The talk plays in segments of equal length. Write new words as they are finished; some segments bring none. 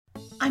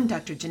I'm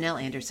Dr.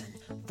 Janelle Anderson,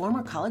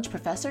 former college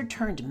professor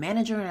turned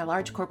manager in a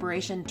large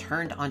corporation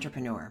turned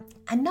entrepreneur.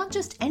 And not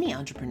just any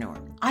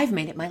entrepreneur. I've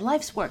made it my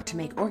life's work to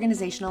make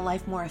organizational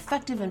life more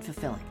effective and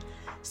fulfilling.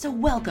 So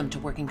welcome to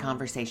Working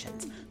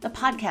Conversations, the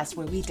podcast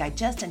where we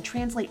digest and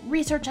translate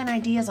research and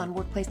ideas on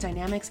workplace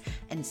dynamics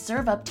and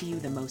serve up to you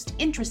the most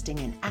interesting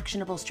and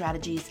actionable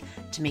strategies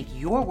to make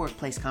your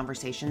workplace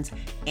conversations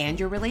and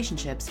your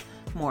relationships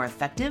more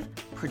effective,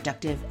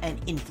 productive,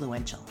 and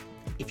influential.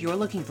 If you're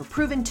looking for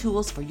proven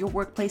tools for your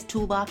workplace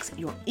toolbox,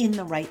 you're in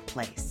the right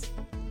place.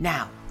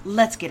 Now,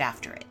 let's get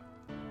after it.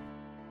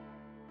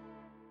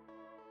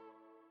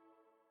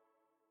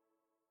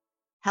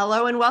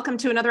 Hello and welcome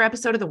to another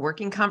episode of the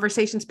Working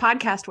Conversations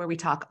podcast, where we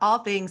talk all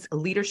things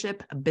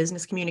leadership,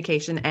 business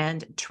communication,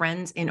 and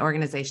trends in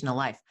organizational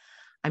life.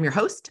 I'm your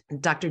host,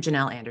 Dr.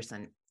 Janelle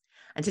Anderson.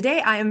 And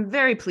today I am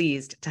very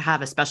pleased to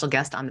have a special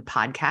guest on the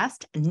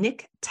podcast,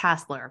 Nick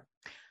Tasler.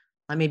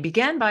 Let me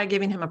begin by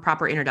giving him a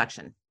proper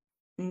introduction.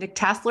 Nick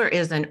Tasler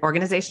is an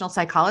organizational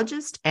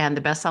psychologist and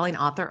the best-selling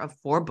author of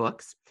 4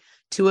 books.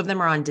 2 of them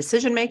are on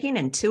decision-making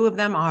and 2 of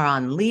them are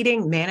on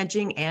leading,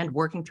 managing, and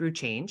working through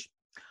change.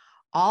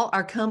 All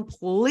are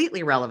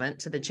completely relevant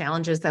to the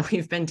challenges that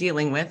we've been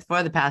dealing with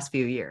for the past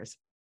few years.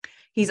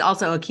 He's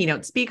also a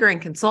keynote speaker and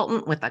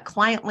consultant with a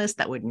client list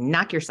that would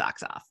knock your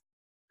socks off.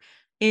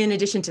 In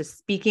addition to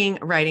speaking,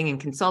 writing, and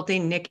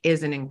consulting, Nick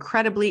is an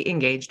incredibly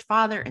engaged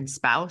father and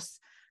spouse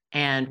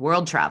and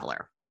world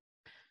traveler.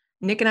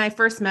 Nick and I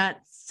first met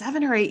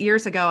 7 or 8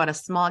 years ago at a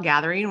small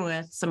gathering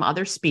with some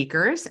other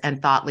speakers and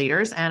thought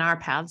leaders, and our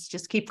paths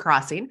just keep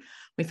crossing.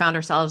 We found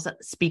ourselves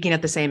speaking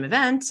at the same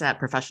events, at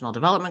professional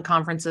development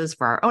conferences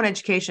for our own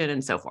education,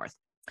 and so forth.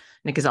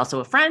 Nick is also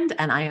a friend,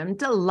 and I am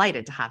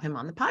delighted to have him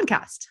on the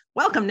podcast.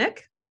 Welcome,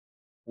 Nick.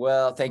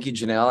 Well, thank you,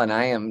 Janelle, and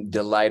I am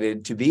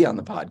delighted to be on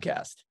the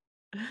podcast.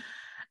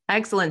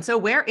 Excellent. So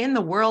where in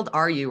the world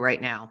are you right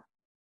now?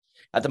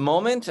 At the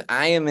moment,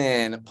 I am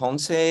in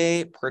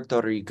Ponce,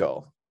 Puerto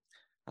Rico,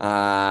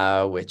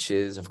 which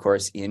is, of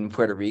course, in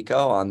Puerto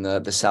Rico on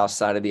the south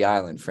side of the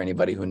island, for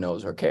anybody who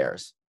knows or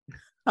cares.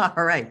 All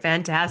right.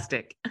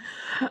 Fantastic.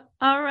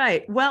 All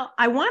right. Well,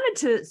 I wanted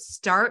to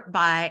start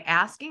by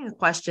asking a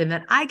question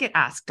that I get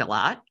asked a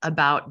lot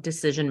about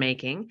decision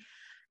making,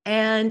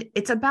 and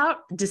it's about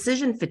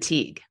decision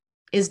fatigue.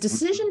 Is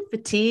decision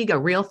fatigue a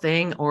real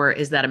thing, or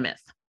is that a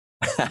myth?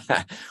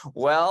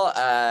 Well,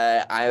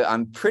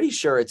 I'm pretty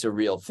sure it's a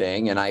real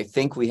thing, and I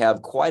think we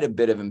have quite a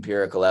bit of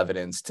empirical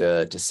evidence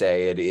to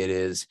say it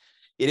is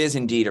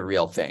indeed a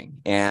real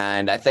thing.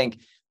 And I think,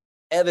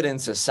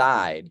 evidence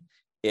aside,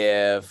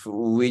 if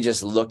we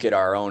just look at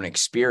our own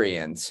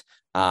experience,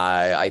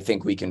 I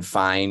think we can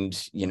find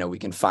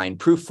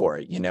proof for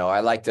it. I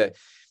like to,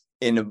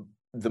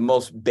 the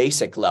most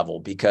basic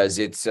level, because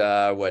it's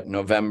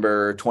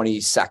November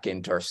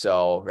 22nd or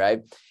so,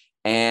 right?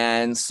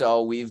 And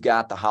so we've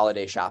got the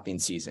holiday shopping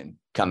season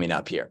coming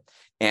up here.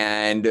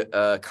 And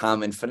a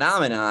common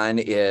phenomenon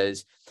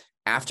is,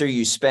 after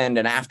you spend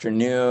an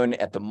afternoon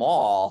at the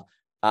mall,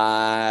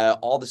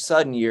 all of a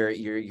sudden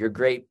your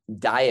great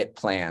diet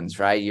plans,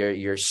 right?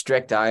 Your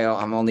strict,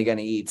 I'm only going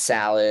to eat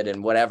salad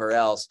and whatever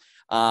else.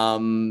 All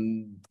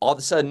of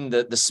a sudden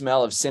the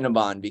smell of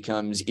Cinnabon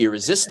becomes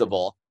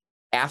irresistible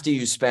after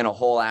you spent a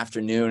whole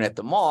afternoon at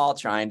the mall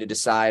trying to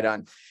decide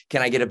on,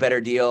 can I get a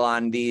better deal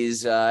on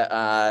these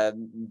socks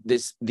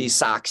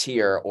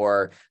here,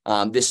 or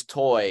this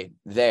toy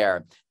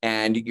there?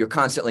 And you're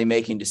constantly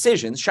making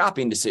decisions,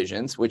 shopping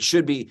decisions, which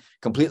should be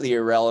completely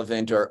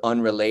irrelevant or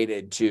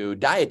unrelated to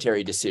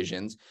dietary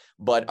decisions,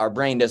 but our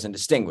brain doesn't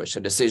distinguish.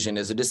 A decision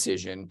is a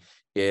decision.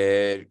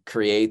 It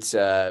creates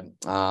a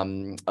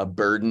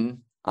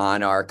burden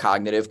on our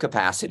cognitive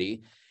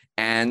capacity.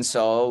 And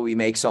so we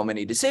make so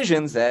many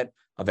decisions that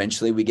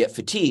eventually we get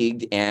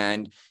fatigued,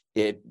 and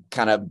it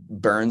kind of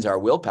burns our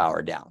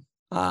willpower down.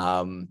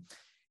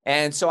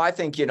 And so I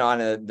think,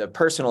 on the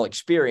personal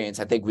experience,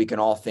 I think we can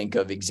all think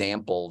of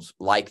examples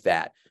like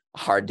that. A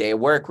hard day at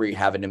work where you're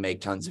having to make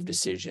tons of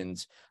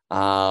decisions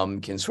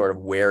can sort of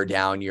wear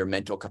down your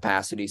mental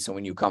capacity. So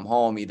when you come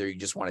home, either you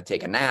just want to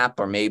take a nap,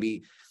 or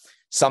maybe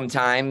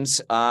sometimes,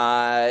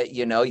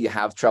 you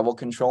have trouble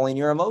controlling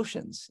your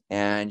emotions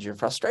and your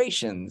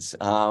frustrations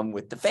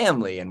with the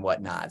family and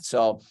whatnot.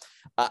 So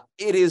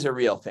it is a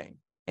real thing.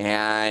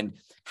 And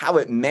how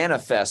it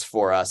manifests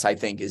for us, I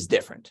think, is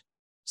different.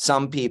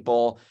 Some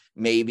people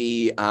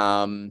maybe,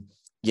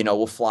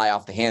 will fly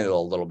off the handle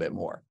a little bit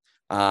more.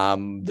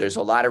 There's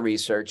a lot of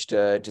research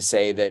to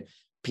say that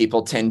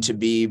people tend to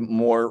be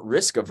more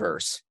risk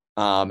averse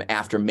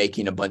after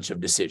making a bunch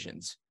of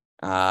decisions.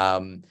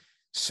 So,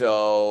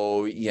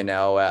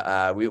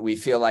 we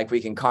feel like we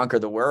can conquer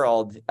the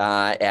world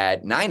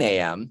at 9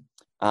 a.m.,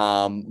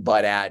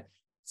 but at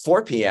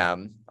 4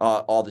 p.m.,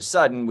 all of a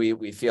sudden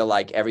we feel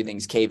like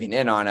everything's caving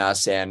in on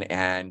us,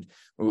 and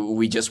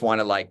we just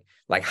want to like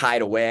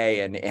hide away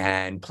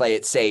and play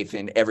it safe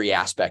in every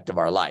aspect of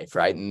our life,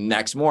 right? And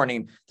next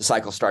morning, the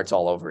cycle starts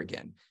all over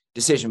again.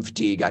 Decision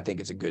fatigue, I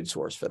think, is a good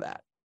source for that.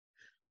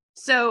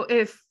 So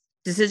if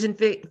decision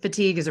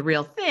fatigue is a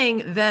real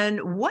thing, then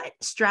what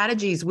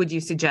strategies would you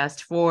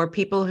suggest for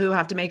people who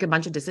have to make a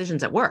bunch of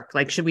decisions at work?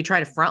 Like, should we try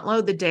to front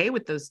load the day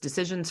with those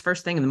decisions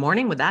first thing in the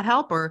morning? Would that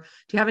help? Or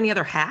do you have any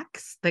other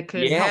hacks that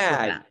could help with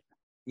Yeah. that?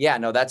 Yeah,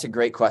 no, that's a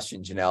great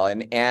question,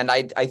 Janelle. And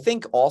I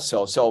think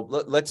also, so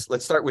let's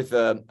start with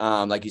the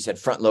like you said,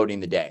 front loading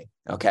the day.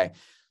 Okay.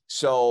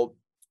 So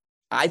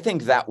I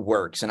think that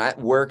works, and that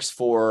works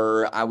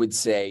for, I would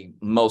say,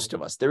 most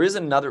of us. There is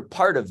another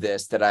part of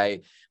this that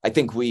I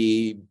think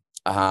we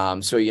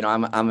so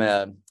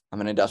I'm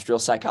an industrial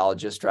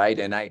psychologist, right?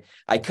 And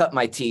I cut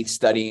my teeth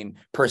studying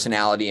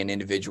personality and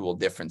individual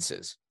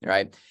differences,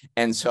 right?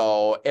 And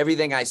so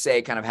everything I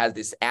say kind of has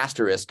this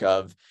asterisk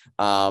of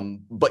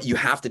but you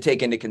have to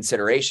take into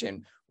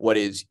consideration what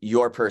is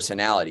your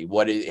personality,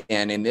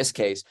 and in this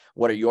case,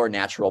 what are your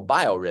natural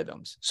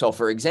biorhythms? So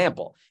for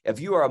example, if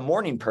you are a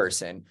morning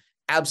person,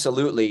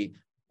 absolutely,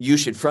 you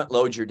should front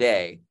load your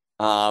day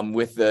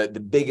with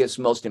the biggest,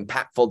 most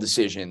impactful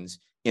decisions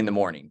in the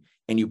morning.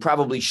 And you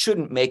probably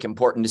shouldn't make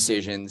important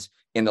decisions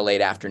in the late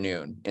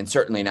afternoon, and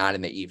certainly not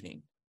in the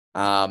evening.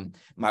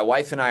 My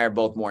wife and I are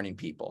both morning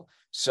people.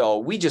 So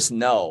we just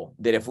know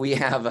that if we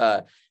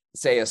have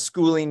say a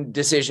schooling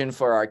decision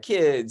for our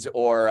kids,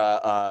 or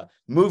a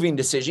moving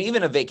decision,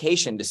 even a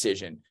vacation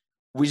decision,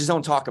 we just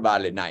don't talk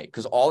about it at night,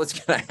 because all that's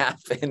going to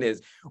happen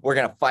is we're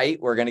going to fight.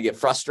 We're going to get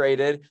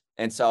frustrated.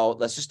 And so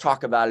let's just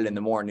talk about it in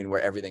the morning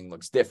where everything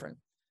looks different.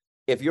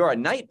 If you're a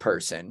night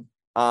person,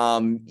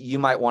 you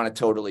might want to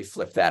totally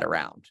flip that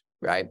around,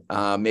 right?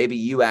 Maybe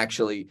you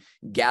actually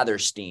gather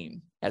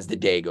steam as the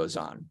day goes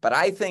on. But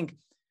I think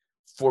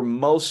for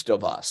most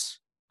of us,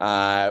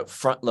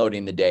 front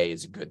loading the day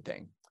is a good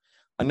thing.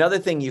 Another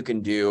thing you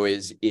can do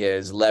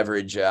is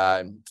leverage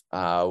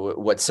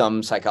what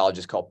some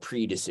psychologists call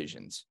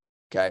pre-decisions.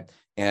 Okay.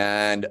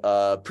 And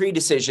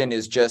pre-decision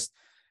is just,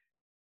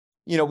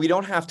 we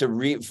don't have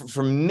to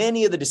for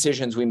many of the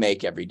decisions we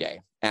make every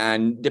day.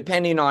 And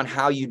depending on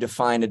how you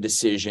define a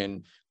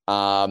decision,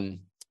 some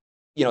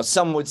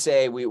would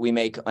say we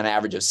make an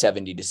average of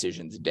 70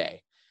 decisions a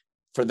day.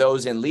 For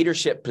those in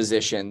leadership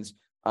positions,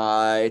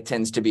 it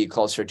tends to be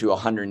closer to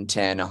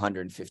 110,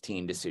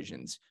 115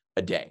 decisions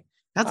a day.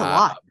 That's a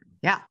lot.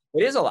 Yeah.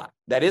 It is a lot.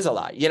 That is a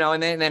lot,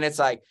 and then it's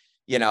like,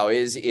 is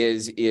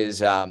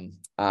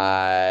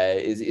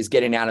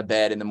getting out of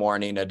bed in the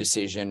morning a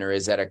decision, or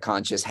is that a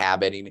conscious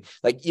habit? And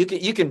like you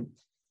can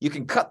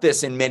cut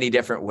this in many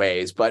different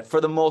ways, but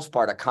for the most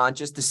part, a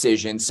conscious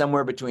decision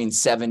somewhere between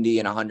 70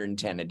 and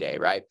 110 a day,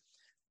 right?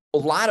 A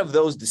lot of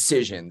those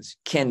decisions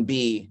can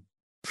be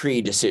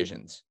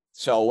pre-decisions.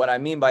 So what I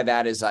mean by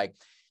that is, like,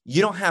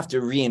 you don't have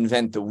to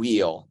reinvent the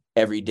wheel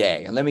every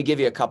day. And let me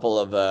give you a couple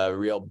of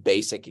real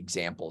basic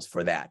examples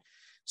for that.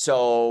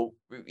 So,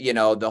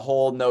 the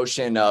whole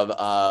notion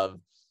of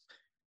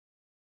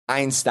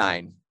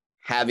Einstein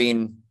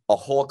having a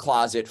whole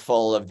closet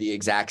full of the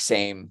exact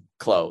same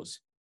clothes,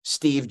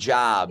 Steve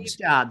Jobs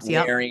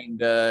wearing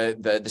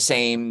the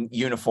same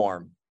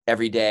uniform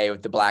every day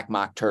with the black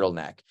mock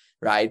turtleneck,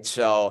 right?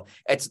 So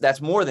that's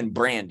more than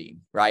branding,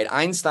 right?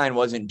 Einstein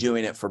wasn't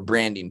doing it for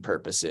branding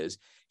purposes.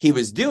 He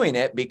was doing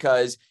it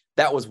because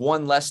that was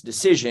one less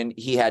decision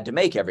he had to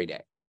make every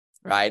day,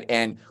 right?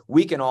 And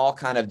we can all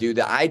kind of do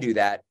that. I do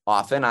that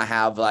often. I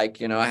have I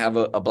have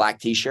a black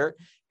t-shirt,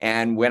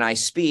 and when I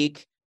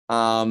speak,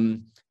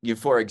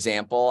 for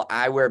example,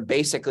 I wear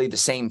basically the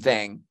same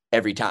thing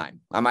every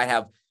time. I might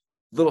have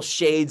little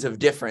shades of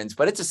difference,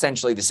 but it's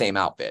essentially the same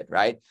outfit,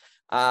 right?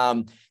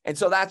 And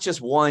so that's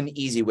just one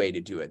easy way to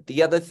do it.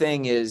 The other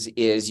thing is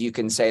you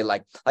can say,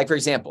 like for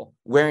example,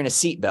 wearing a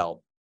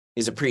seatbelt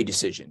is a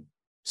pre-decision.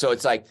 So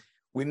it's like,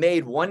 we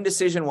made one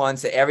decision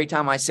once that every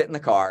time I sit in the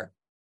car,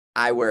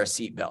 I wear a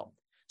seatbelt.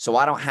 So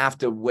I don't have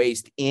to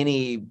waste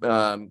any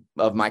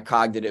of my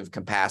cognitive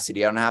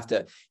capacity. I don't have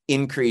to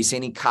increase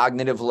any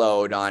cognitive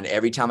load on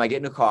every time I get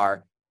in a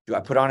car. Do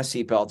I put on a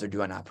seatbelt or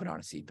do I not put on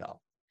a seatbelt?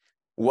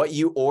 What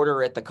you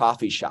order at the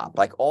coffee shop,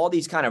 like all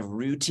these kind of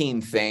routine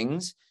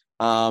things,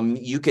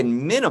 you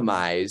can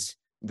minimize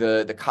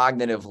the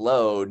cognitive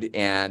load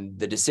and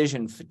the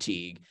decision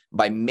fatigue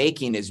by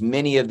making as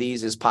many of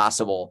these as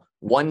possible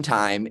one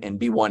time and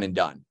be one and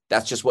done.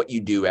 That's just what you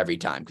do every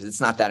time, because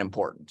it's not that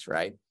important,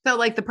 right? So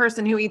like the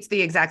person who eats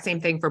the exact same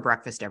thing for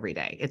breakfast every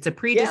day, it's a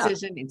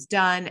pre-decision, It's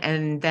done.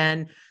 And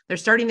then they're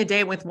starting the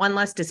day with one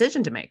less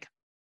decision to make.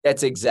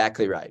 That's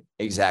exactly right.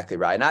 Exactly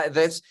right. And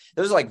those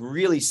are like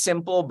really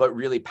simple, but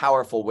really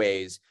powerful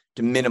ways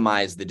to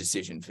minimize the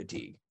decision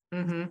fatigue.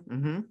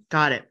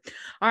 Got it.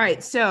 All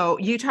right. So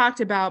you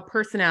talked about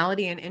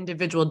personality and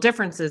individual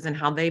differences and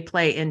how they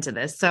play into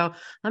this. So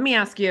let me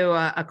ask you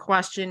a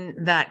question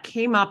that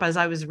came up as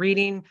I was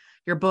reading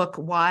your book,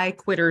 Why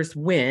Quitters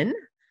Win,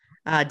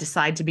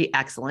 Decide to Be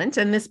Excellent.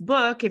 And this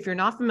book, if you're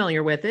not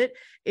familiar with it,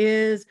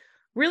 is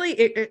really,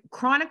 it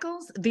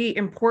chronicles the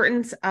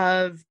importance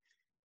of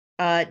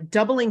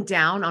doubling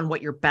down on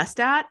what you're best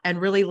at and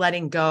really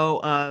letting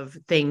go of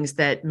things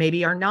that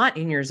maybe are not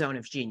in your zone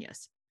of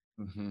genius.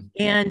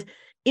 And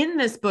in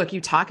this book,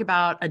 you talk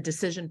about a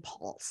decision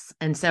pulse.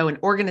 And so an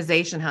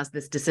organization has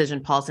this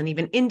decision pulse, and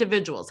even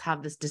individuals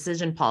have this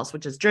decision pulse,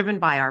 which is driven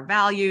by our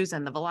values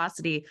and the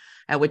velocity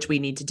at which we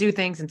need to do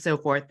things and so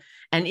forth.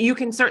 And you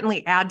can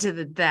certainly add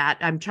to that.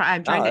 I'm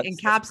trying to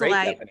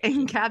encapsulate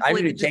I'm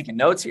really taking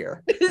notes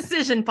here.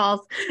 Decision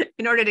pulse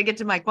in order to get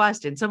to my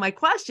question. So my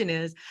question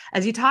is,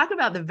 as you talk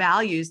about the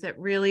values that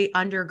really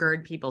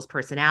undergird people's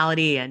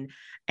personality and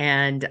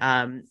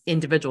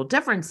individual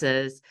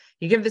differences,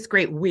 you give this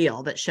great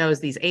wheel that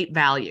shows these 8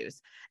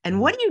 values. And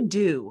what do you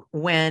do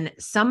when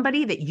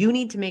somebody that you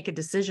need to make a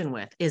decision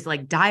with is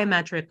like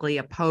diametrically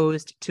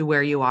opposed to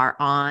where you are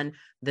on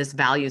this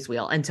values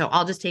wheel? And so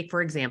I'll just take,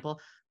 for example,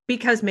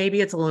 because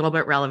maybe it's a little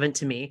bit relevant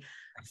to me,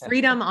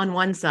 freedom on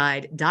one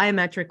side,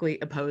 diametrically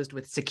opposed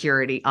with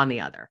security on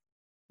the other.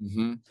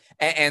 Mm-hmm.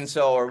 And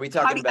so are we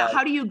talking about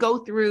how do you go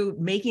through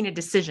making a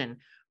decision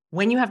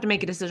when you have to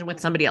make a decision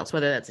with somebody else,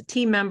 whether that's a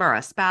team member,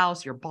 a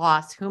spouse, your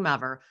boss,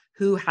 whomever,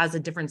 who has a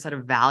different set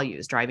of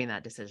values driving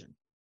that decision?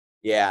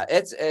 Yeah,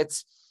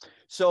 it's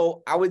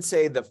so I would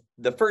say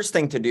the first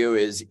thing to do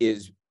is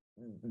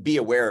be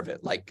aware of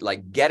it,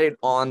 like get it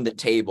on the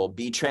table,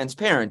 be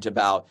transparent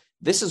about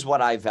this is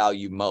what I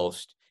value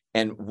most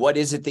and what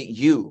is it that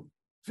you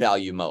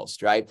value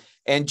most, right?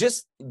 And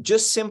just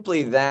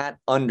simply that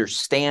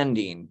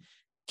understanding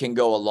can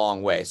go a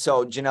long way.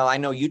 So Janelle, I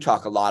know you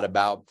talk a lot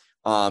about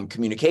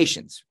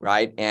communications,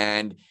 right?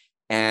 And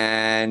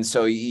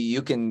so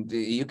you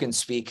can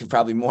speak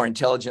probably more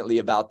intelligently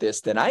about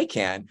this than I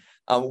can.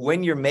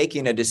 When you're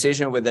making a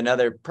decision with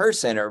another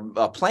person or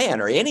a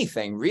plan or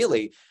anything,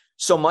 really,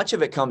 so much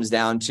of it comes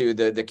down to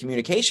the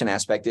communication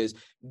aspect is,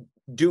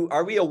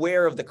 are we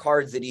aware of the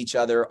cards that each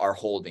other are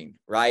holding,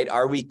 right?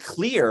 Are we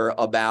clear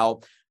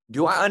about,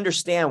 do I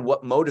understand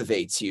what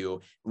motivates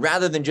you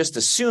rather than just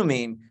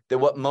assuming that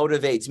what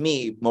motivates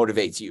me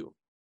motivates you?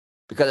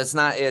 Because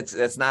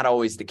it's not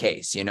always the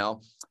case, you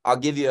know. I'll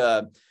give you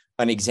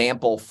an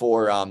example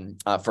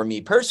for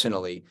me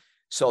personally.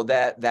 So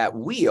that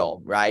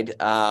wheel, right?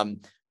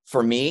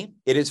 For me,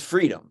 it is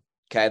freedom.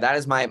 Okay, that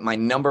is my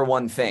number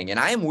one thing, and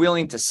I am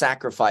willing to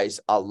sacrifice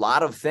a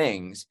lot of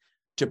things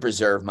to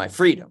preserve my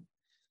freedom.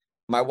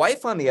 My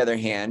wife, on the other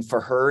hand,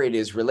 for her, it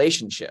is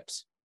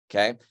relationships.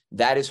 Okay,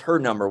 that is her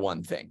number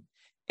one thing,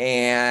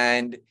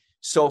 and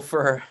so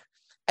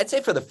I'd say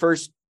for the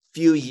first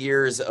few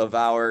years of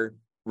our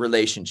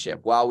relationship,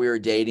 while we were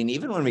dating,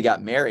 even when we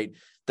got married,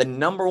 the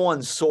number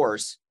one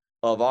source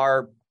of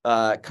our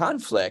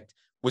conflict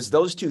was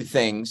those two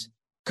things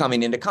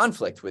coming into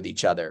conflict with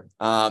each other.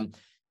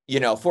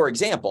 For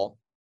example,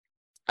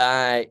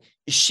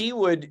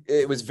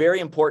 it was very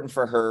important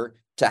for her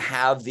to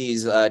have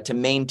to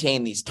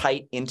maintain these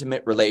tight,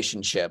 intimate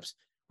relationships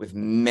with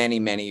many,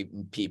 many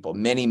people,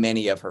 many,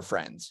 many of her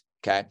friends.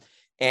 Okay.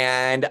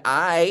 And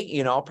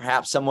I,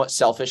 perhaps somewhat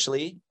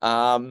selfishly,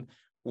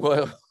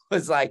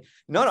 was like,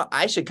 no,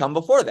 I should come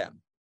before them.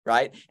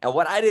 Right. And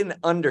what I didn't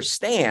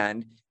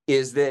understand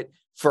is that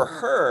for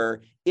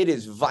her, it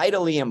is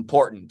vitally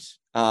important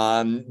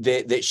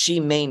that she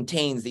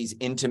maintains these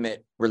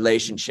intimate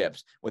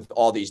relationships with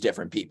all these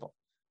different people.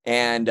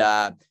 And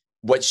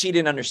what she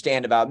didn't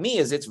understand about me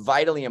is it's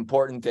vitally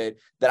important that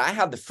I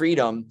have the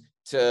freedom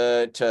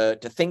to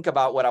think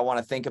about what I want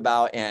to think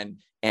about and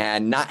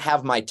not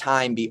have my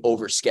time be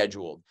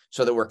overscheduled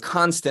so that we're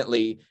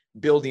constantly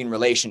building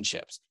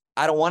relationships.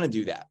 I don't want to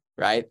do that.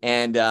 Right.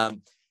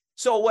 And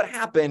so what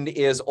happened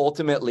is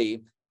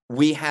ultimately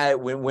we had,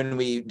 when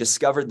we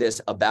discovered this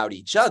about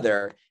each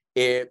other,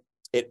 it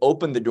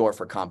opened the door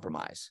for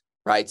compromise,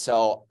 right?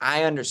 So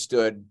I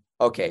understood,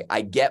 okay,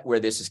 I get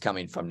where this is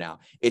coming from now.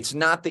 It's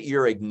not that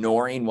you're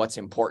ignoring what's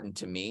important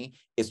to me.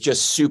 It's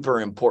just super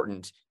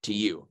important to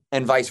you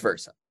and vice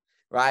versa,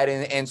 right?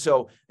 And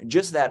so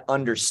just that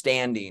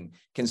understanding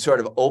can sort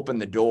of open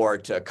the door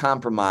to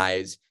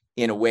compromise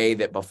in a way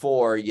that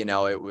before,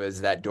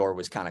 that door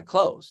was kind of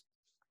closed.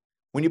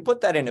 When you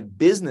put that in a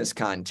business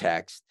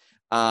context,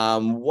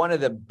 one of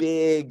the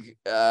big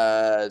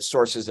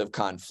sources of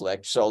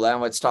conflict, so then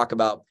let's talk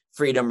about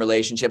freedom,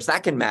 relationships,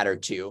 that can matter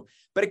too,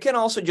 but it can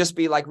also just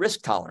be like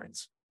risk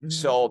tolerance. Mm-hmm.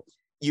 So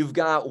you've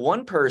got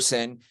one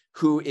person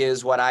who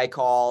is what I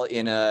call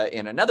in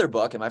another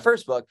book, in my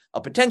first book,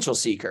 a potential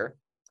seeker,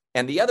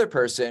 and the other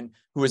person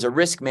who is a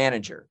risk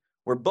manager.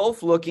 We're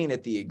both looking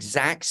at the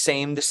exact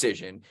same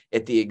decision,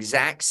 at the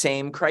exact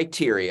same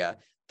criteria.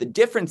 The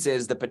difference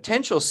is the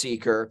potential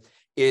seeker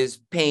is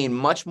paying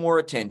much more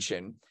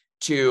attention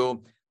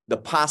to the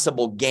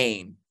possible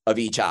gain of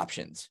each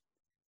options.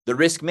 The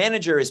risk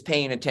manager is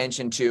paying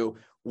attention to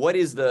what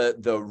is the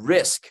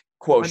risk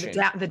quotient,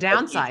 the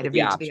downside of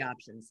each of the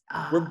options.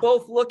 We're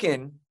both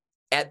looking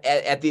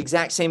at the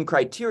exact same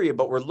criteria,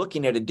 but we're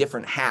looking at a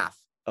different half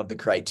of the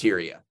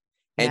criteria.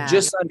 And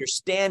just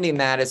understanding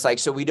that, it's like,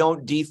 so we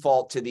don't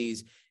default to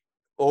these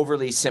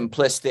overly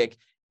simplistic,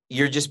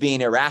 you're just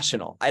being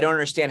irrational. I don't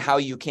understand how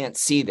you can't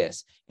see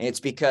this. And it's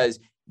because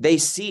they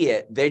see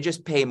it. They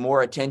just pay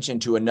more attention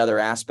to another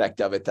aspect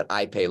of it that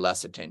I pay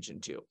less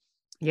attention to.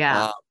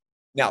 Yeah.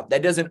 Now,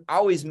 that doesn't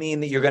always mean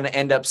that you're going to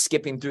end up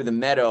skipping through the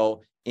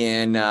meadow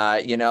in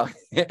All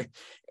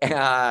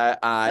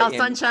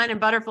sunshine and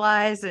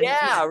butterflies. And,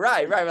 yeah,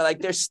 right. Like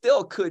there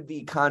still could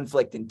be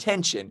conflict and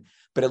tension,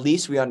 but at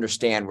least we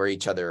understand where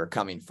each other are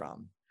coming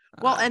from.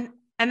 Well,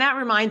 and that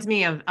reminds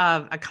me of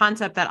a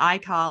concept that I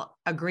call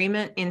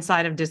agreement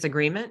inside of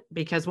disagreement,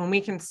 because when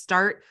we can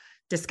start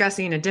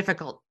discussing a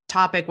difficult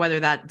topic, whether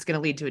that's going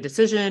to lead to a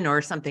decision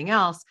or something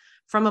else,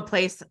 from a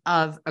place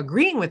of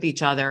agreeing with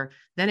each other,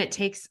 then it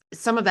takes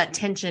some of that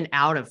tension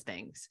out of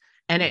things.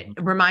 And it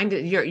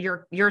reminded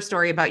your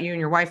story about you and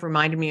your wife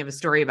reminded me of a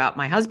story about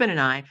my husband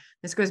and I.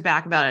 This goes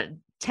back about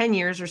 10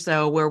 years or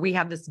so, where we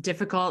have this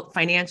difficult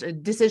financial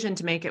decision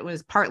to make. It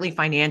was partly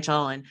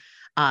financial,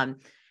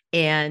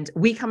 and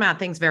we come at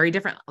things very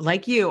different.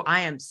 Like you,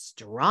 I am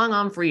strong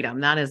on freedom.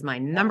 That is my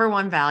number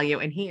one value.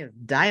 And he is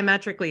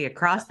diametrically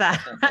across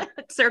that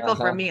circle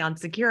from me on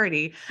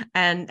security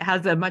and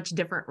has a much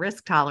different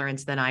risk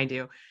tolerance than I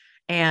do.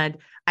 And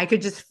I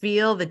could just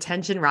feel the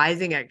tension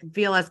rising. I could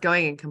feel us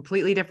going in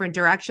completely different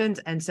directions.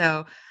 And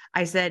so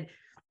I said,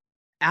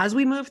 as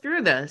we move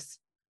through this,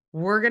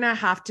 we're going to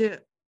have to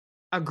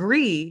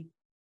agree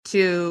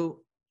to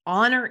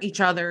honor each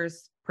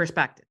other's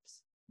perspectives.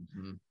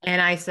 Mm-hmm.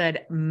 And I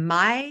said,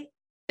 I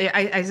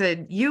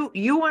said,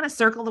 you want to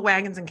circle the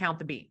wagons and count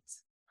the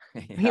beans.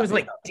 Yeah, he was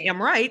like,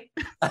 damn right.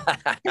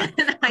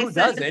 Who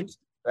doesn't?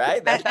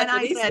 Right. That's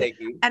what he's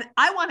thinking. And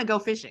I want to go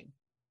fishing.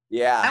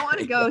 Yeah. I want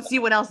to go see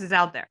what else is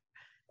out there.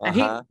 And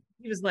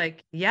he was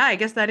like, yeah, I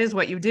guess that is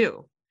what you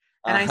do.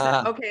 And I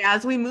said, okay,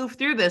 as we move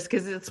through this,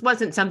 because this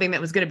wasn't something that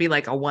was going to be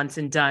like a once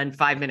and done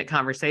 5-minute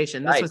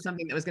conversation. This was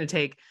something that was going to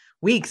take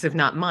weeks, if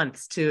not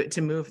months,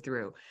 to move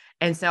through.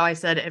 And so I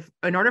said, if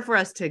in order for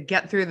us to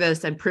get through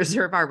this and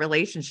preserve our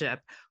relationship,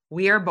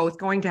 we are both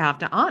going to have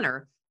to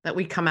honor that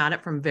we come at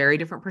it from very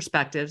different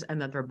perspectives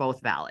and that they're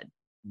both valid.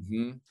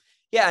 Mm-hmm.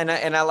 Yeah.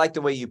 And I like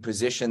the way you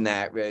position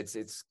that.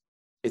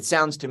 It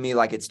sounds to me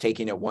like it's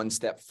taking it one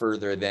step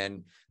further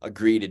than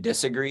agree to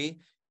disagree.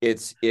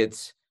 It's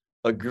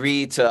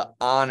agree to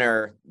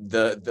honor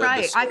the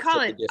right. I call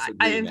it,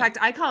 in fact,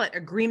 I call it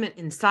agreement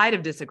inside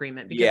of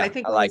disagreement, because I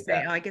think when we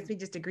say, I guess we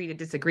just agree to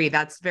disagree,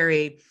 that's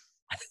very,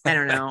 I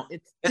don't know.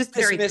 It's just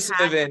very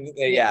dismissive and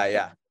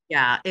yeah.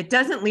 It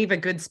doesn't leave a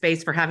good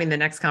space for having the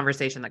next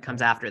conversation that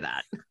comes after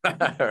that.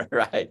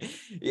 Right.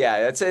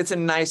 Yeah. It's a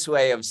nice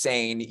way of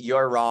saying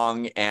you're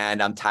wrong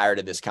and I'm tired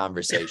of this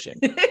conversation.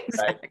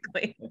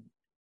 Exactly.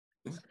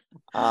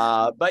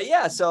 But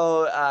yeah,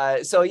 so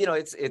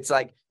it's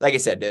like I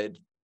said,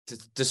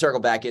 to circle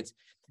back, it's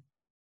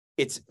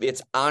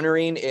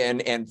honoring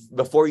and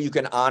before you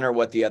can honor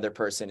what the other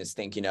person is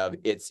thinking of,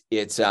 it's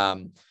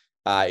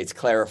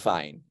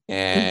clarifying.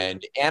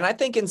 And I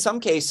think in some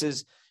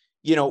cases,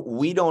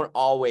 we don't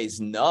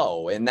always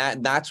know. And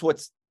that's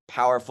what's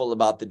powerful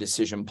about the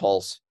Decision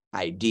Pulse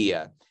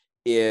idea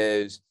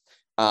is,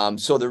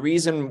 so the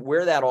reason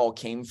where that all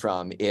came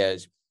from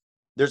is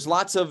there's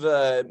lots of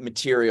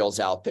materials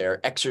out there,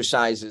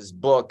 exercises,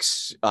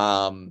 books,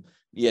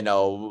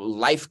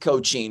 life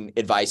coaching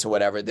advice or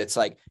whatever, that's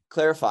like,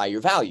 clarify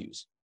your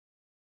values.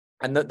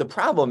 And the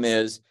problem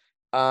is,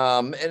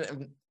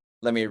 and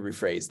let me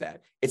rephrase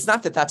that. It's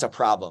not that that's a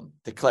problem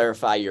to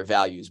clarify your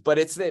values, but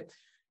it's that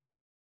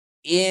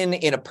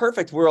in a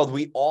perfect world,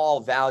 we all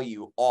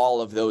value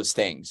all of those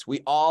things.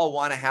 We all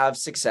want to have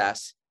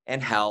success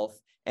and health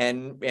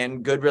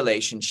and good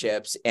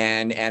relationships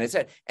and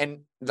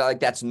like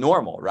that's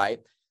normal, right?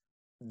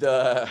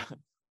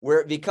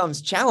 Where it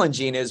becomes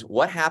challenging is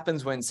what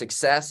happens when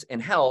success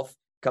and health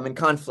come in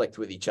conflict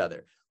with each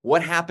other.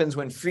 What happens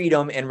when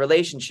freedom and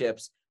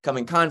relationships come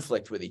in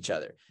conflict with each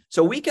other?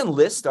 So we can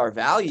list our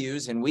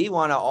values and we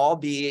want to all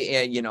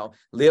be,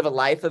 live a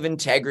life of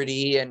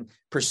integrity and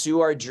pursue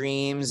our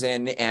dreams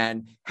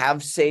and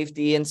have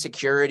safety and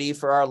security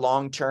for our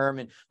long term.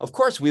 And of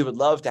course, we would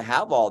love to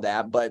have all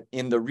that, but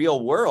in the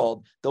real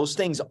world, those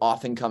things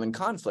often come in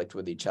conflict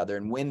with each other.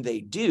 And when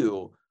they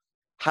do,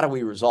 how do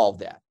we resolve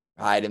that?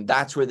 Right. And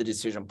that's where the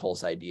Decision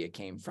Pulse idea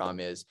came from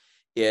is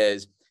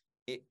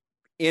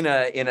in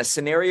a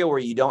scenario where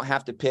you don't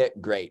have to pick,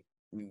 great,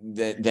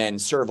 then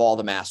serve all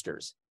the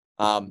masters.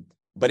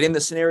 But in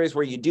the scenarios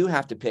where you do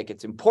have to pick,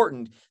 it's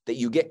important that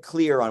you get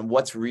clear on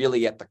what's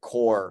really at the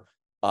core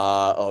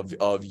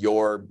of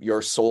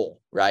your soul,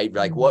 right?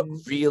 Like what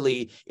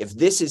really, if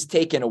this is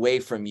taken away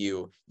from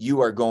you, you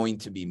are going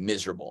to be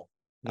miserable.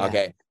 Yeah.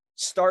 Okay.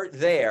 Start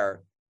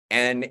there.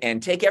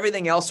 And take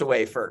everything else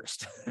away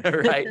first,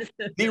 right?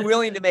 Be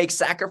willing to make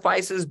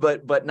sacrifices,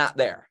 but not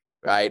there,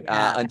 right?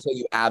 Yeah. Until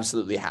you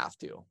absolutely have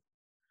to.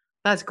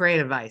 That's great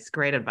advice.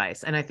 Great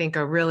advice. And I think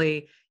a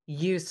really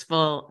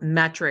useful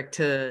metric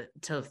to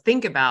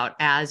think about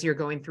as you're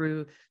going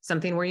through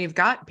something where you've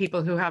got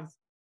people who have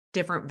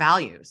different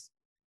values.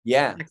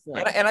 Yeah.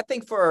 And I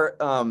think for,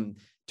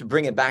 to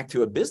bring it back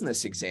to a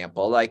business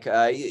example, like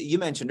you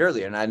mentioned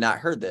earlier, and I had not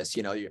heard this,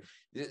 you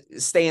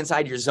stay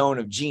inside your zone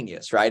of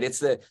genius, right? It's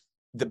the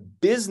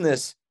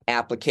business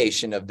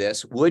application of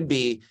this would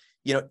be,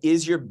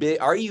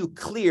 are you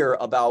clear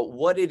about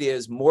what it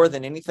is more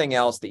than anything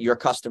else that your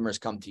customers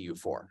come to you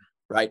for,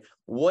 right?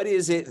 What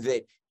is it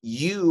that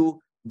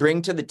you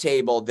bring to the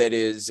table that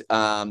is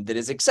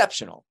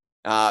exceptional,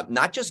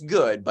 not just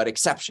good, but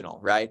exceptional,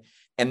 right?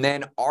 And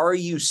then are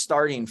you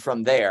starting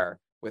from there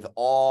with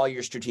all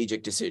your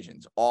strategic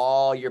decisions,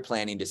 all your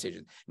planning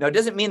decisions? Now, it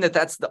doesn't mean that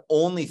that's the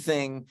only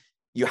thing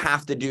you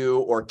have to do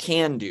or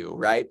can do,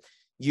 right?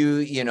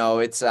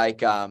 It's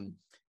like,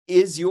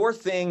 is your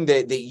thing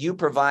that you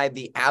provide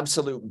the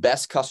absolute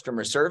best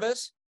customer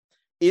service?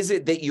 Is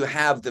it that you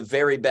have the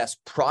very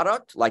best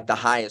product, like the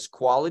highest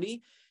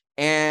quality?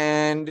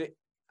 And,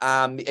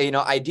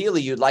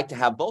 ideally, you'd like to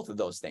have both of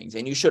those things,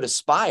 and you should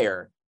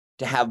aspire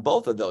to have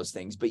both of those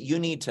things. But you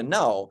need to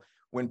know,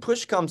 when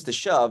push comes to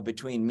shove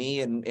between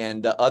me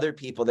and the other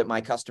people that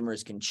my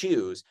customers can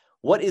choose,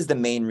 what is the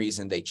main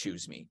reason they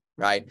choose me,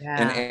 right?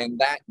 Yeah.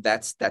 And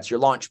that's your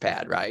launch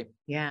pad, right?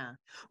 Yeah.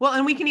 Well,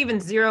 and we can even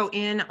zero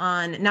in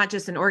on not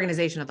just an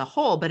organization as a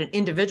whole, but an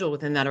individual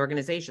within that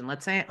organization.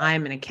 Let's say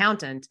I'm an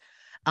accountant,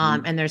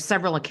 and there's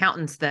several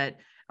accountants that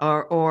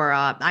or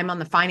I'm on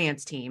the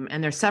finance team,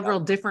 and there's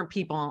several different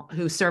people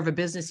who serve a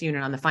business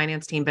unit on the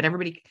finance team, but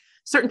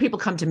certain people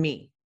come to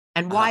me.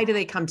 And why do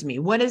they come to me?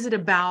 What is it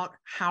about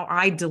how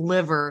I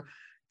deliver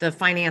the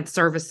finance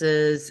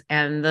services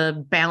and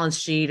the balance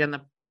sheet and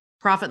the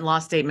profit and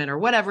loss statement, or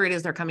whatever it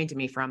is they're coming to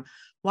me from?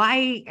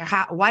 Why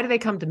do they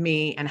come to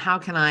me, and how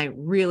can I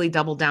really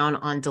double down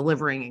on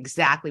delivering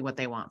exactly what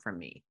they want from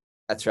me?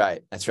 That's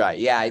right.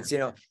 Yeah. It's,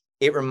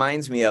 it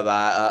reminds me of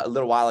a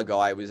little while ago,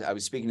 I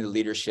was speaking to the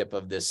leadership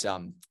of this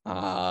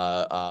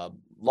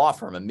law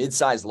firm, a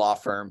mid-sized law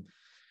firm.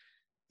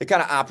 They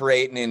kind of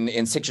operate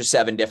in 6 or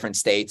 7 different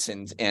states.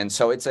 And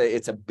so it's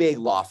a big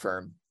law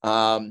firm.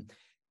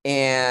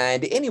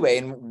 And anyway,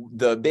 and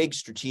the big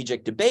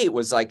strategic debate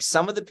was like,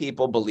 some of the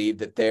people believed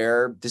that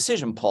their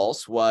decision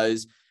pulse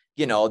was,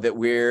 that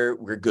we're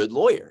good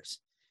lawyers.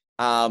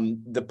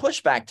 The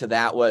pushback to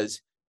that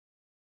was,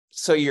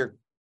 so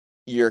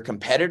your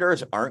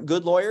competitors aren't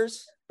good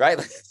lawyers, right?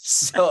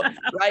 So,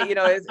 right,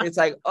 it's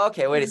like,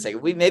 okay, wait a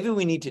second. Maybe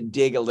we need to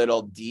dig a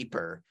little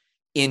deeper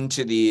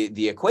into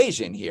the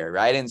equation here,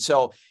 right? And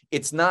so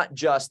it's not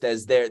just,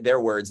 as their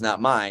words,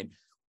 not mine.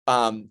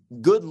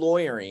 Good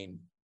lawyering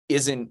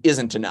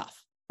isn't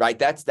enough, right?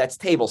 That's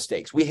table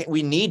stakes.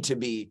 We need to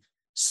be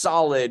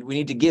solid. We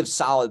need to give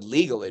solid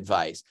legal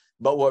advice.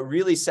 But what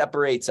really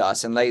separates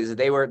us, and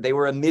they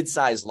were a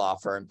mid-sized law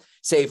firm,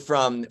 say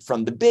from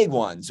the big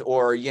ones,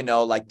 or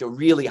like the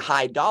really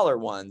high dollar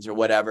ones or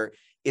whatever,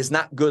 is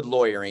not good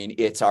lawyering.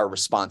 It's our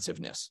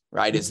responsiveness,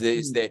 right? Is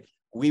that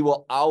we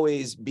will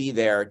always be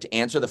there to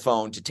answer the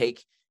phone, to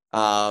take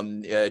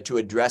to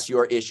address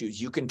your issues.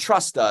 You can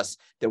trust us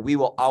that we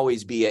will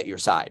always be at your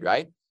side,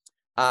 right?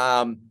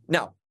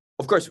 Now,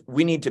 of course,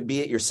 we need to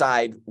be at your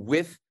side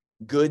with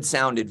good,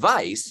 sound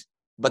advice,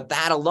 but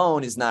that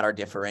alone is not our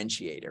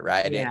differentiator,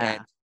 right? Yeah. And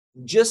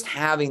just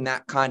having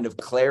that kind of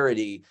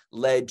clarity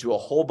led to a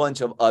whole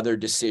bunch of other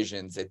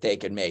decisions that they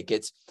could make.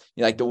 It's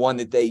like the one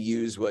that they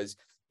use was,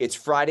 it's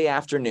Friday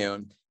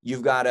afternoon,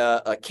 you've got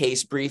a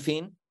case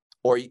briefing,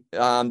 or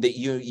that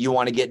you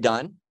want to get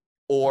done,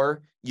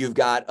 or you've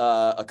got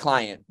a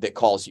client that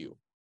calls you.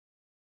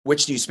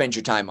 Which do you spend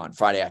your time on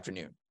Friday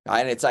afternoon? Right?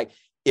 And it's like,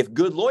 if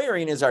good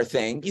lawyering is our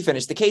thing, you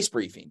finish the case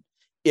briefing.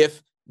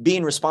 If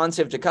being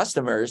responsive to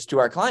customers, to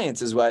our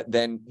clients, is what,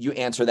 then you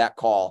answer that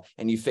call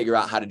and you figure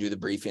out how to do the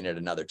briefing at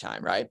another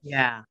time, right?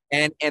 Yeah.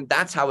 And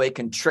that's how it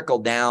can trickle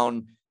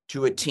down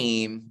to a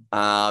team,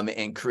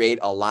 and create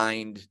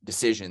aligned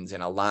decisions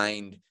and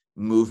aligned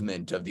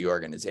movement of the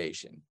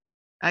organization.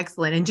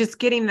 Excellent. And just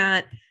getting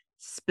that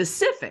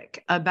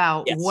specific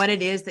about what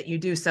it is that you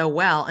do so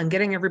well, and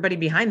getting everybody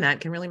behind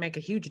that can really make a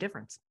huge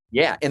difference.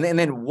 Yeah. And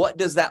then what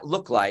does that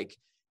look like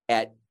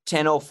at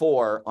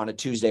 10:04 on a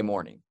Tuesday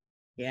morning?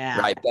 Yeah.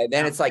 Right.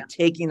 Then it's like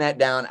taking that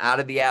down out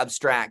of the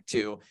abstract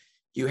to,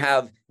 you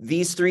have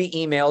these 3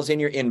 emails in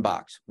your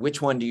inbox.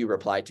 Which one do you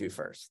reply to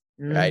first?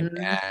 Mm-hmm. Right.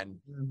 And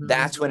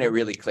that's when it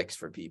really clicks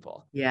for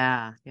people.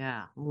 Yeah.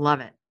 Yeah. Love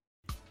it.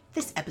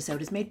 This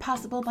episode is made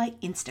possible by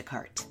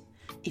Instacart.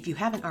 If you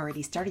haven't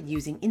already started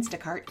using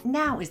Instacart,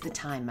 now is the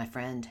time, my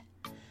friend.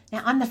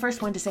 Now, I'm the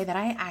first one to say that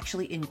I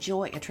actually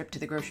enjoy a trip to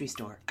the grocery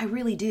store. I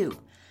really do.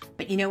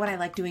 But you know what I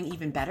like doing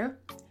even better?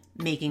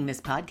 Making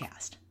this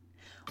podcast.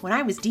 When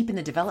I was deep in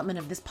the development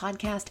of this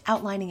podcast,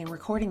 outlining and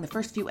recording the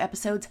first few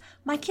episodes,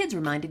 my kids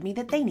reminded me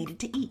that they needed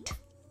to eat.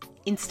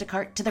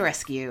 Instacart to the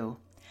rescue.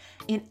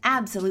 In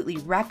absolutely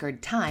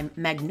record time,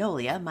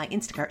 Magnolia, my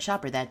Instacart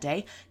shopper that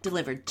day,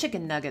 delivered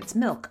chicken nuggets,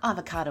 milk,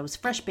 avocados,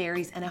 fresh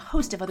berries, and a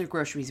host of other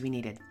groceries we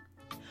needed.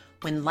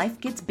 When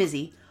life gets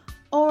busy,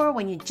 or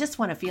when you just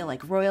want to feel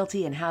like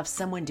royalty and have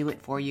someone do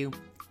it for you,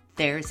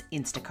 there's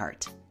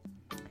Instacart.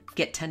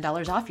 Get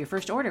 $10 off your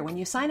first order when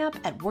you sign up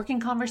at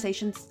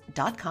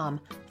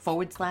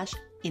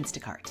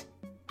workingconversations.com/Instacart.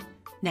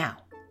 Now,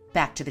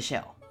 back to the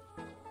show.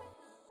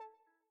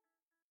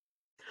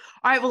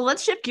 All right, well,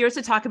 let's shift gears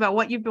to talk about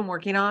what you've been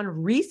working on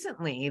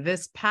recently.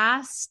 These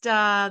past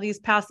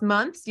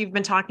months, you've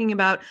been talking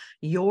about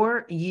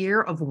your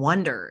year of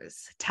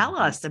wonders. Tell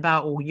us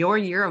about your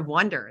year of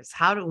wonders.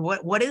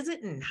 What is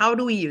it, and how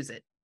do we use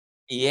it?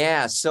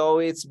 Yeah. So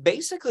it's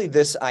basically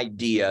this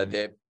idea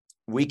that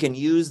we can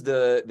use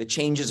the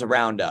changes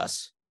around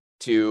us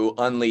to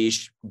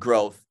unleash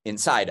growth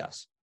inside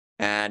us.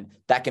 And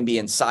that can be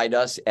inside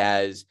us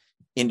as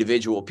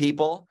individual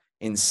people,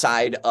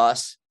 inside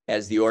us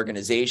as the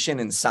organization,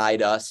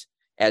 inside us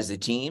as the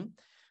team.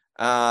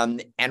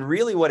 And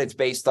really what it's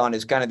based on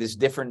is kind of this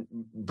different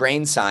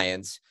brain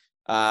science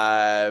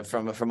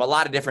from a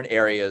lot of different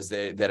areas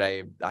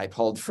that I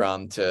pulled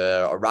from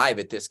to arrive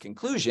at this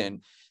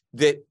conclusion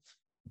that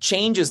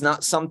change is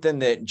not something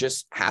that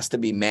just has to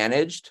be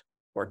managed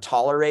or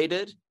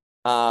tolerated,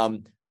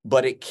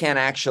 but it can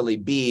actually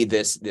be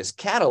this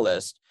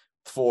catalyst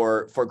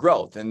for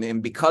growth.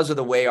 And because of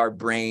the way our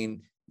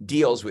brain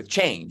deals with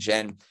change.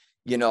 And,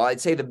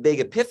 I'd say the big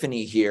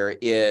epiphany here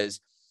is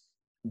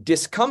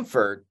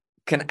discomfort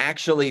can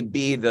actually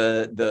be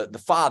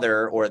the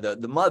father or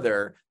the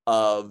mother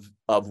of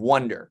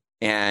wonder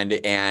and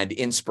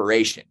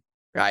inspiration,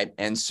 right?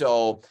 And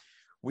so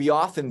we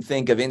often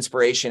think of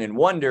inspiration and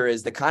wonder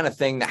as the kind of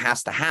thing that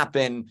has to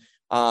happen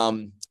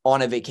on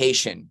a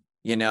vacation,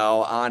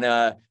 on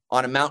a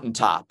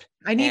mountaintop.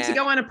 I need to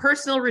go on a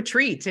personal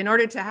retreat in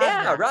order to have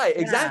that. Right.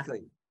 Yeah.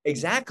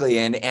 Exactly.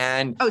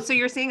 And oh, so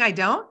you're saying I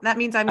don't? That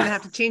means I'm going to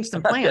have to change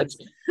some plans.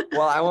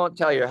 Well, I won't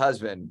tell your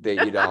husband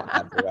that you don't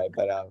have to, right?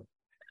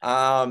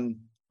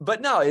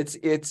 But no,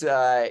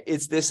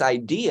 it's this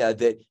idea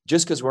that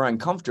just because we're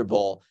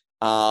uncomfortable,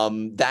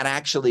 that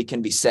actually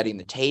can be setting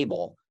the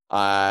table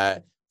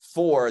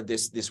for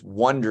this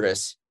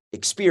wondrous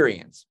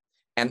experience.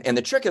 And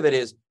the trick of it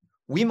is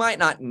we might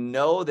not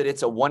know that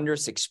it's a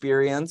wondrous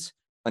experience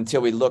until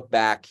we look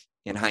back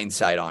in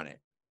hindsight on it,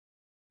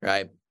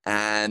 right?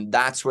 And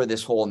that's where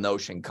this whole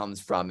notion comes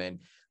from.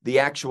 And the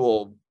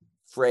actual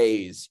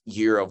phrase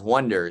 "year of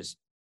wonders"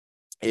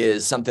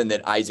 is something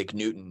that Isaac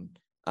Newton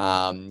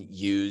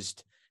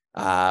used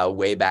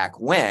way back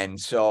when.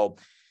 So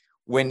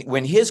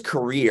when his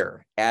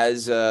career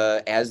as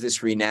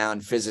this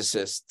renowned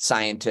physicist,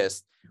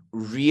 scientist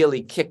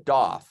really kicked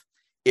off,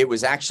 it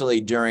was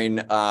actually during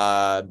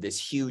this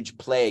huge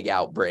plague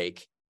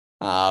outbreak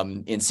in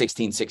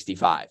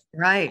 1665.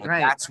 Right.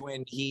 That's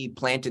when he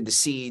planted the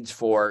seeds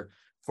for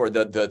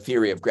the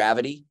theory of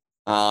gravity.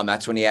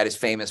 That's when he had his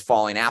famous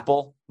falling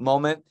apple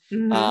moment.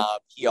 Mm-hmm.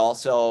 He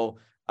also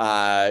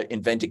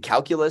invented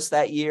calculus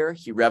that year.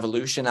 He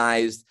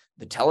revolutionized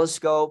the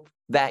telescope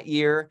that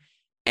year.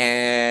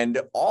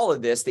 And all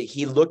of this that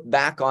he looked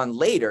back on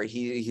later,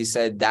 he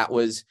said that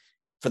was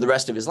for the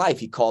rest of his life.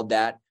 He called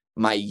that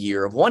my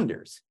year of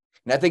wonders.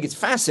 And I think it's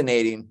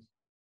fascinating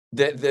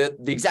that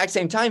the exact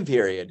same time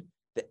period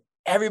that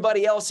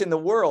everybody else in the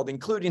world,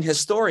 including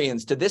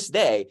historians to this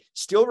day,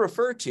 still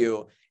refer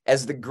to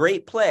as the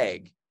Great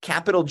Plague,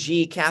 capital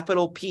G,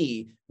 capital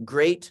P,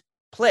 Great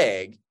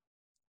Plague,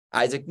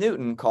 Isaac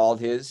Newton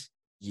called his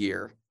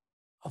year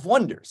of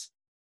wonders.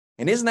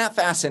 And isn't that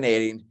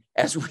fascinating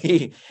as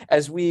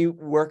we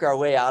work our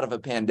way out of a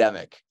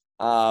pandemic?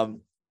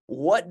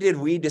 What did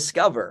we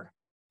discover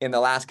in the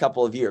last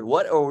couple of years?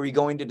 What are we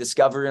going to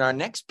discover in our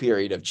next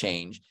period of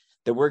change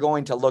that we're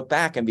going to look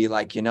back and be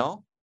like,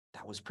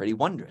 that was pretty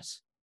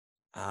wondrous?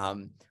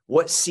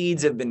 What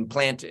seeds have been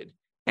planted?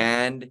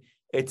 And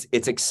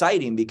it's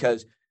exciting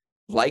because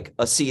like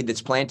a seed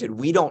that's planted,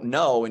 we don't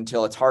know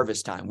until it's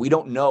harvest time. We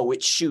don't know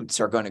which shoots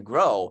are going to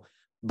grow.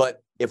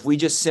 But if we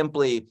just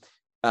simply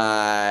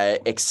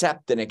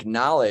accept and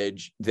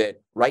acknowledge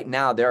that right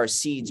now there are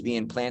seeds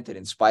being planted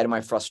in spite of my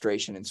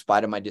frustration, in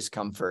spite of my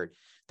discomfort,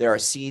 there are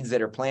seeds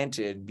that are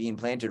being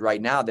planted right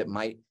now that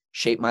might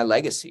shape my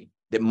legacy,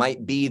 that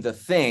might be the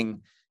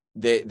thing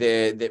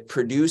that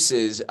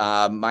produces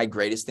my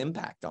greatest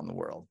impact on the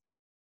world.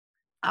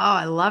 Oh,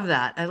 I love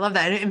that.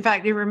 In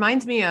fact, it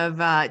reminds me of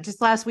just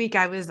last week,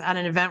 I was at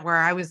an event where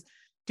I was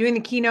doing the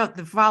keynote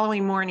the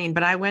following morning,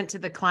 but I went to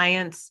the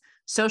client's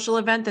social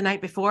event the night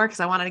before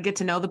because I wanted to get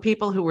to know the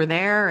people who were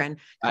there and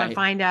kind of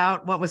find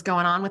out what was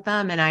going on with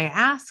them. And I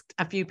asked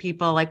a few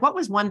people, like, what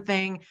was one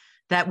thing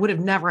that would have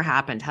never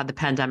happened had the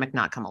pandemic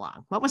not come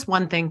along? What was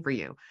one thing for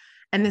you?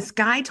 And this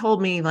guy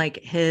told me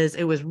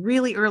it was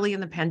really early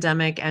in the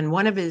pandemic and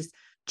one of his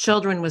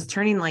children was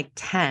turning like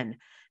 10.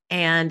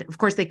 And of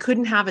course, they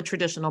couldn't have a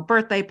traditional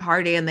birthday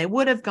party and they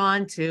would have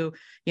gone to,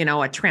 a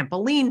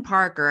trampoline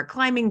park or a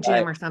climbing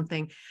gym or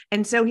something.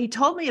 And so he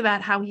told me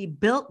about how he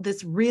built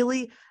this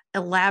really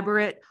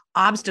elaborate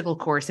obstacle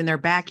course in their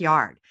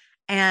backyard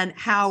and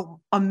how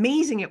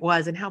amazing it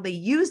was and how they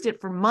used it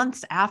for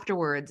months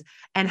afterwards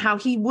and how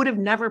he would have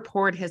never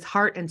poured his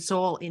heart and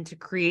soul into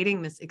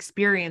creating this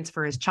experience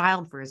for his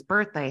child for his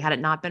birthday had it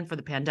not been for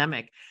the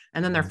pandemic.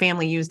 And then their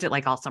family used it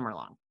like all summer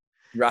long.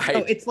 Right. So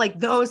it's like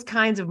those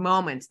kinds of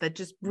moments that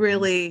just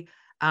really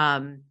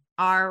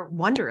are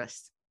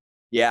wondrous.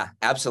 Yeah,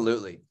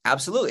 absolutely.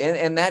 Absolutely.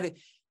 And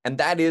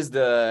that is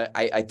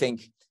I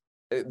think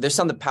there's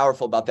something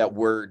powerful about that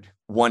word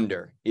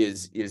wonder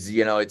is,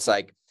 it's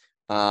like,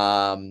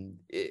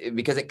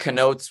 because it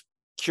connotes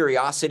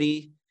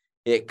curiosity,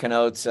 it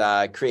connotes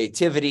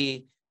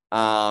creativity,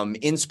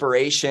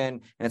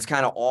 inspiration, and it's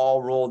kind of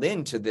all rolled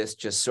into this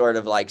just sort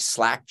of like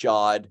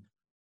slack-jawed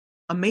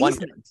Amazement.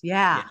 wonder.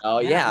 Yeah. Yeah, A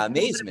little bit of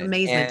amazement.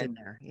 amazement And in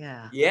there.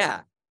 Yeah.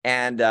 yeah.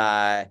 And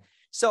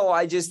so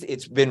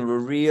it's been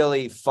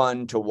really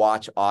fun to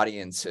watch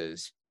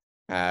audiences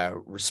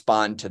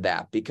respond to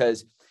that,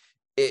 because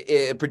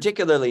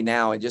particularly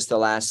now in just the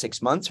last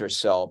 6 months or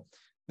so,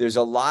 there's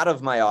a lot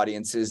of my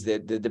audiences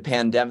that the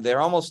pandemic,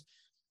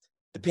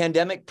 the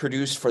pandemic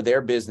produced for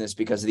their business,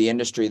 because of the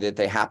industry that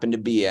they happen to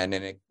be in,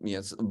 and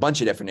it's a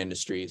bunch of different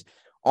industries,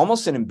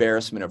 almost an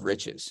embarrassment of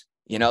riches,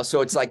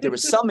 so it's like there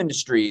was some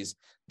industries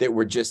that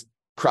were just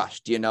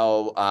crushed,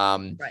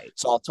 Right.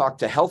 So I'll talk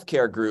to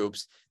healthcare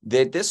groups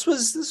that this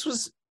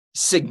was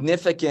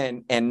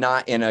significant, and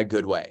not in a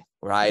good way,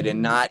 right?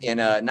 And not in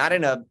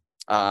a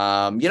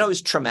it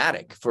was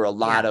traumatic for a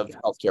lot of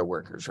healthcare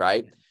workers,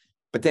 right?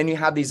 But then you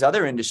have these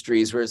other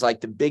industries where it's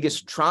like the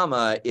biggest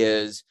trauma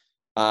is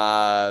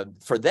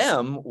for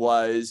them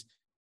was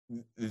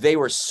they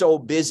were so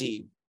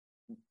busy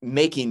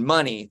making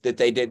money that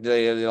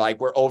they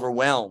were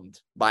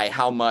overwhelmed by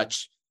how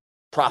much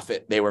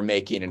profit they were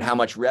making and how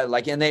much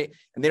and they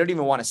don't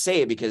even want to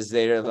say it, because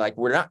they're like,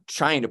 we're not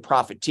trying to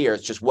profiteer.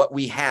 It's just what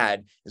we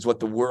had is what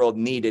the world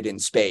needed in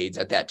spades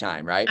at that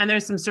time, right? And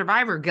there's some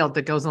survivor guilt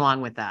that goes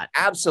along with that.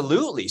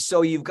 Absolutely.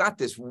 So you've got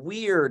this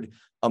weird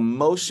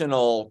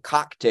emotional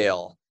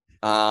cocktail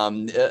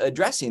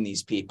addressing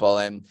these people.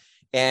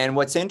 And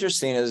what's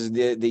interesting is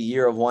the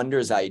Year of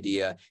Wonders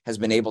idea has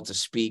been able to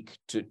speak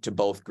to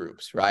both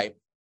groups, right?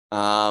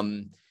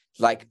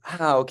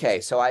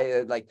 Okay,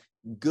 so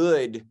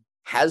good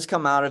has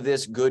come out of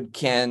this, good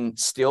can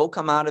still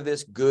come out of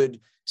this,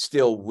 good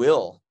still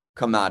will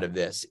come out of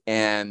this.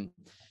 And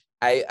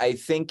I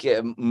think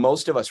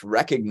most of us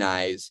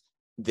recognize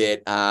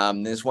that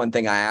this one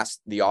thing I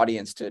asked the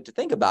audience to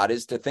think about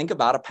is to think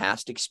about a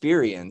past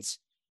experience,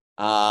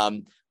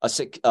 an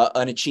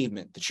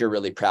achievement that you're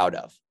really proud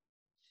of.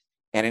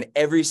 And in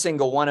every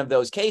single one of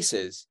those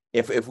cases,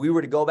 if we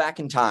were to go back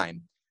in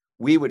time,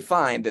 we would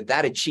find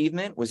that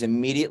achievement was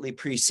immediately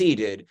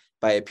preceded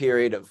by a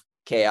period of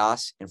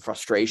chaos and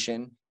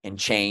frustration and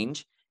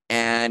change.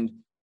 And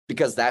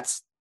because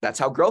that's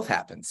how growth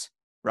happens,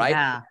 right?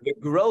 Yeah. The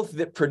growth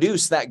that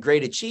produced that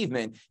great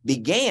achievement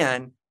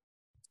began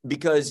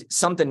because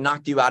something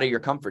knocked you out of your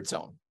comfort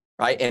zone,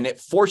 right? And it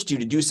forced you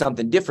to do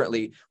something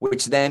differently,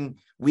 which then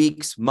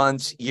weeks,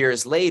 months,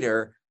 years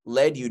later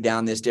led you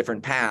down this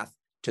different path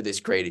to this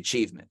great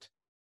achievement.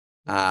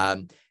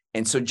 And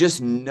so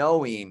just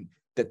knowing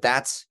that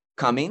that's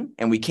coming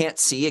and we can't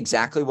see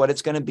exactly what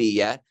it's going to be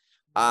yet,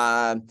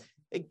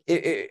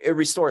 it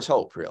restores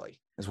hope, really,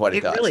 is what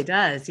it does. It really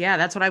does. Yeah,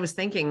 that's what I was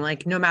thinking.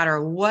 Like, no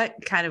matter what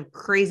kind of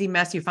crazy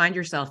mess you find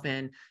yourself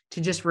in,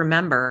 to just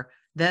remember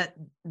that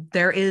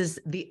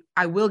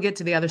I will get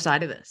to the other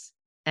side of this,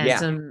 and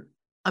some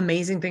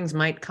amazing things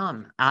might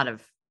come out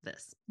of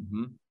this.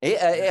 Mm-hmm.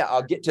 Yeah,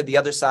 I'll get to the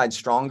other side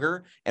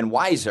stronger and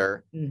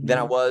wiser than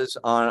I was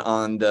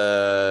on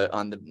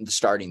the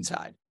starting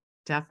side.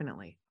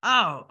 Definitely.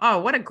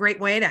 Oh, what a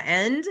great way to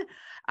end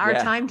our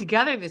time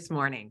together this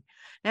morning.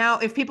 Now,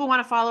 if people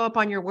want to follow up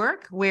on your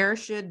work, where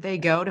should they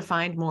go to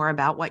find more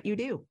about what you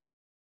do?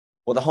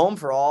 Well, the home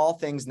for all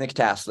things Nick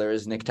Tasler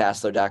is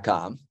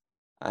nicktasler.com.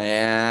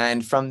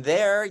 And from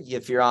there,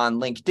 if you're on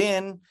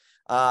LinkedIn,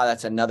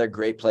 that's another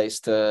great place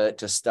to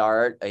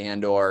start,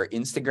 and or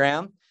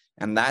Instagram.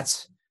 And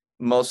that's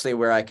mostly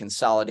where I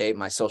consolidate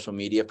my social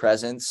media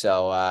presence.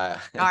 So, all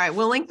right,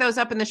 we'll link those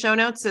up in the show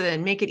notes so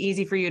then make it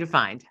easy for you to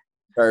find.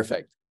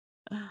 Perfect.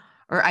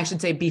 Or I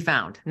should say be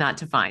found, not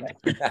to find.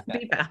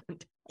 Be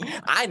found.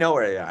 I know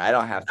where they are. I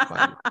don't have to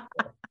find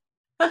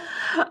them.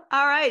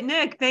 All right,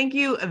 Nick, thank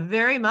you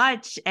very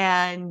much.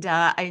 And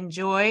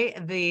enjoy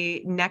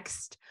the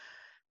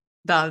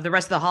rest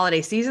of the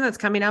holiday season that's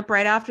coming up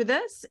right after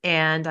this.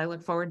 And I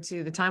look forward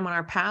to the time when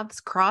our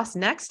paths cross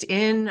next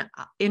in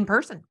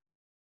person.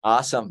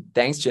 Awesome.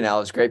 Thanks,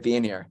 Janelle. It's great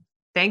being here.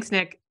 Thanks,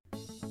 Nick.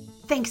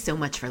 Thanks so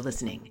much for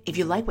listening. If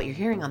you like what you're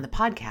hearing on the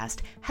podcast,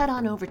 head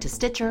on over to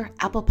Stitcher,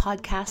 Apple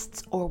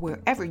Podcasts, or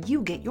wherever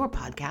you get your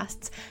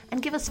podcasts,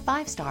 and give us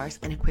 5 stars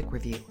and a quick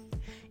review.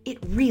 It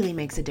really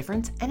makes a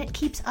difference, and it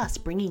keeps us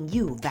bringing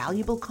you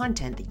valuable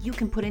content that you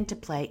can put into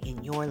play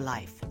in your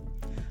life.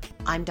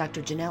 I'm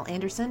Dr. Janelle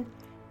Anderson,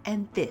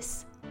 and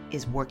this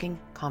is Working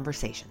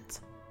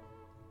Conversations.